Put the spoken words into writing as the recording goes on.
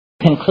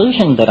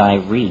Conclusion that I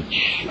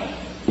reach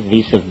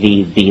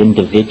vis-a-vis the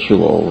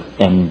individual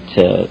and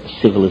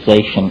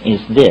civilization is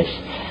this: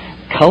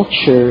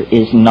 culture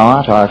is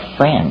not our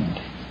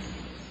friend.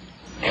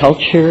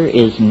 Culture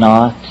is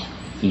not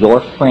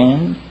your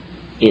friend.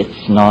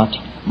 It's not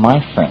my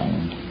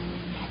friend.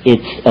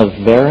 It's a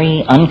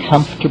very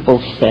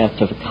uncomfortable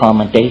set of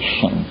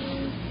accommodations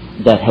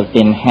that have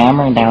been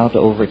hammered out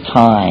over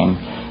time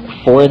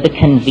for the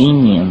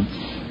convenience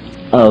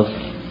of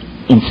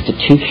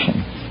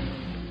institutions.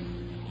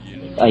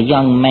 A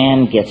young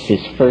man gets his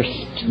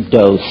first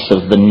dose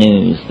of the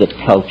news that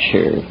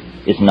culture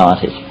is not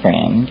his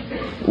friend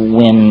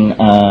when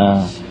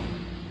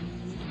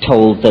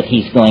told that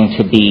he's going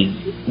to be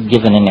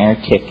given an air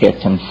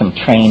ticket and some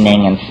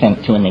training and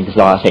sent to an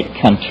exotic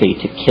country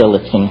to kill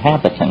its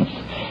inhabitants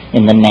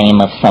in the name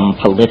of some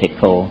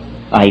political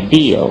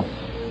ideal.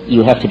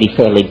 You have to be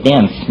fairly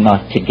dense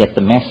not to get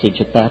the message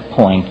at that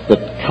point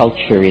that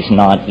culture is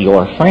not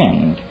your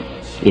friend.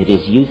 It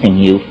is using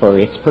you for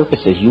its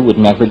purposes. You would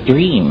never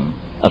dream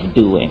of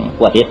doing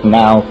what it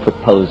now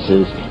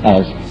proposes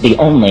as the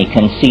only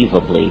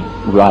conceivably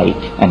right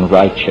and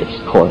righteous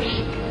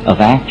course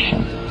of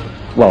action.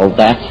 Well,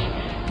 that's,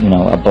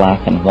 a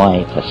black and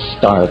white, a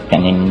stark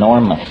and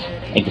enormous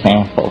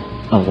example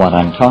of what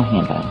I'm talking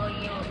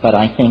about. But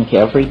I think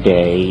every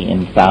day,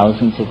 in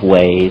thousands of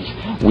ways,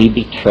 we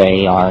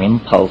betray our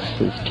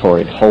impulses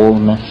toward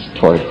wholeness,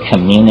 toward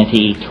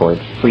community, toward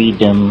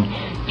freedom,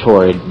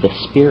 toward the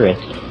spirit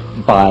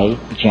by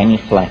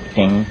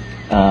genuflecting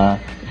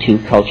to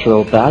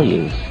cultural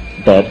values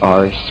that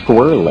are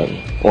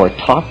squirrely or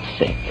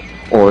toxic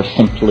or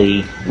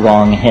simply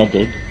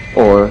wrong-headed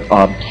or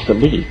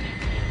obsolete.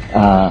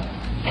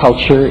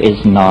 Culture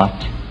is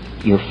not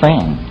your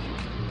friend.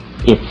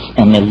 It's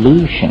an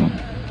illusion.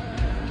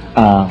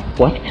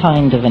 What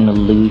kind of an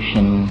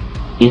illusion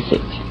is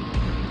it?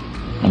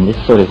 And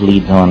this sort of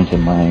leads on to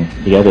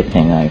the other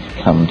thing I've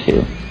come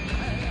to.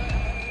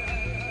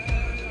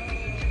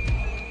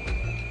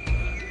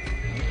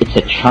 It's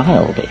a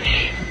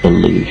childish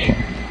illusion,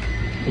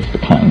 is the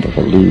kind of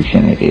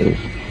illusion it is.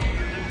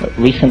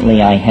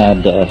 Recently I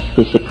had a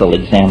physical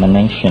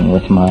examination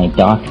with my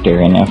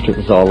doctor, and after it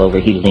was all over,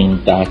 he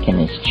leaned back in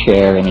his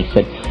chair and he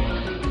said,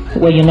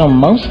 well,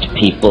 most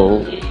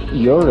people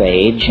your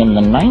age in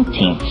the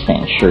 19th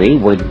century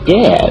were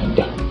dead.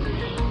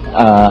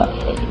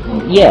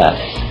 Yes,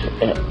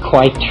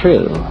 quite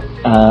true.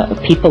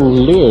 People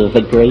live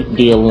a great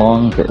deal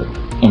longer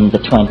in the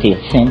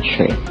 20th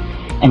century.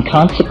 And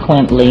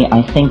consequently,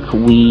 I think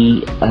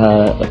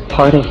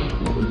part of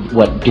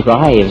what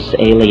drives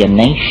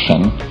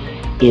alienation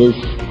is,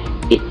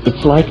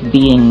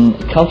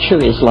 culture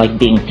is like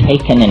being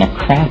taken in a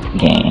crap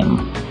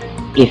game.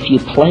 If you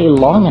play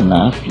long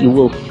enough, you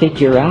will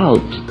figure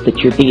out that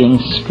you're being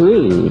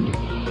screwed.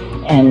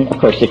 And, of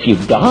course, if you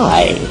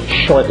die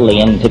shortly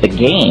into the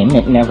game,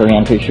 it never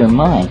enters your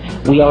mind.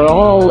 We are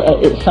all,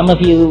 some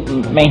of you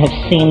may have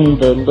seen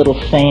the little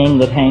saying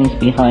that hangs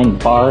behind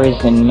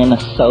bars in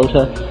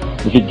Minnesota,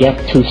 "We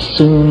get too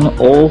soon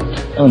old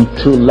and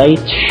too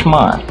late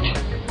smart."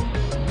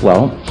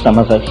 Well, some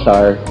of us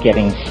are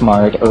getting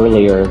smart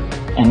earlier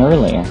and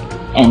earlier.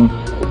 And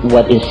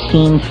what is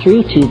seen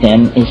through to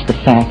then is the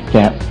fact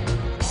that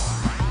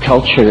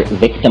culture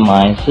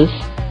victimizes,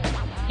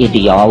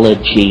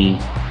 ideology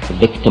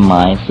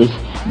victimizes.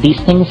 These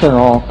things are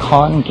all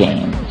con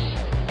games.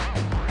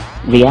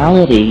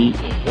 Reality,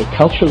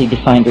 culturally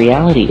defined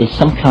reality, is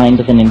some kind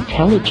of an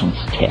intelligence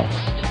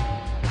test.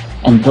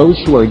 And those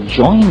who are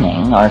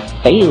joining are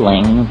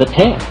failing the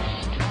test.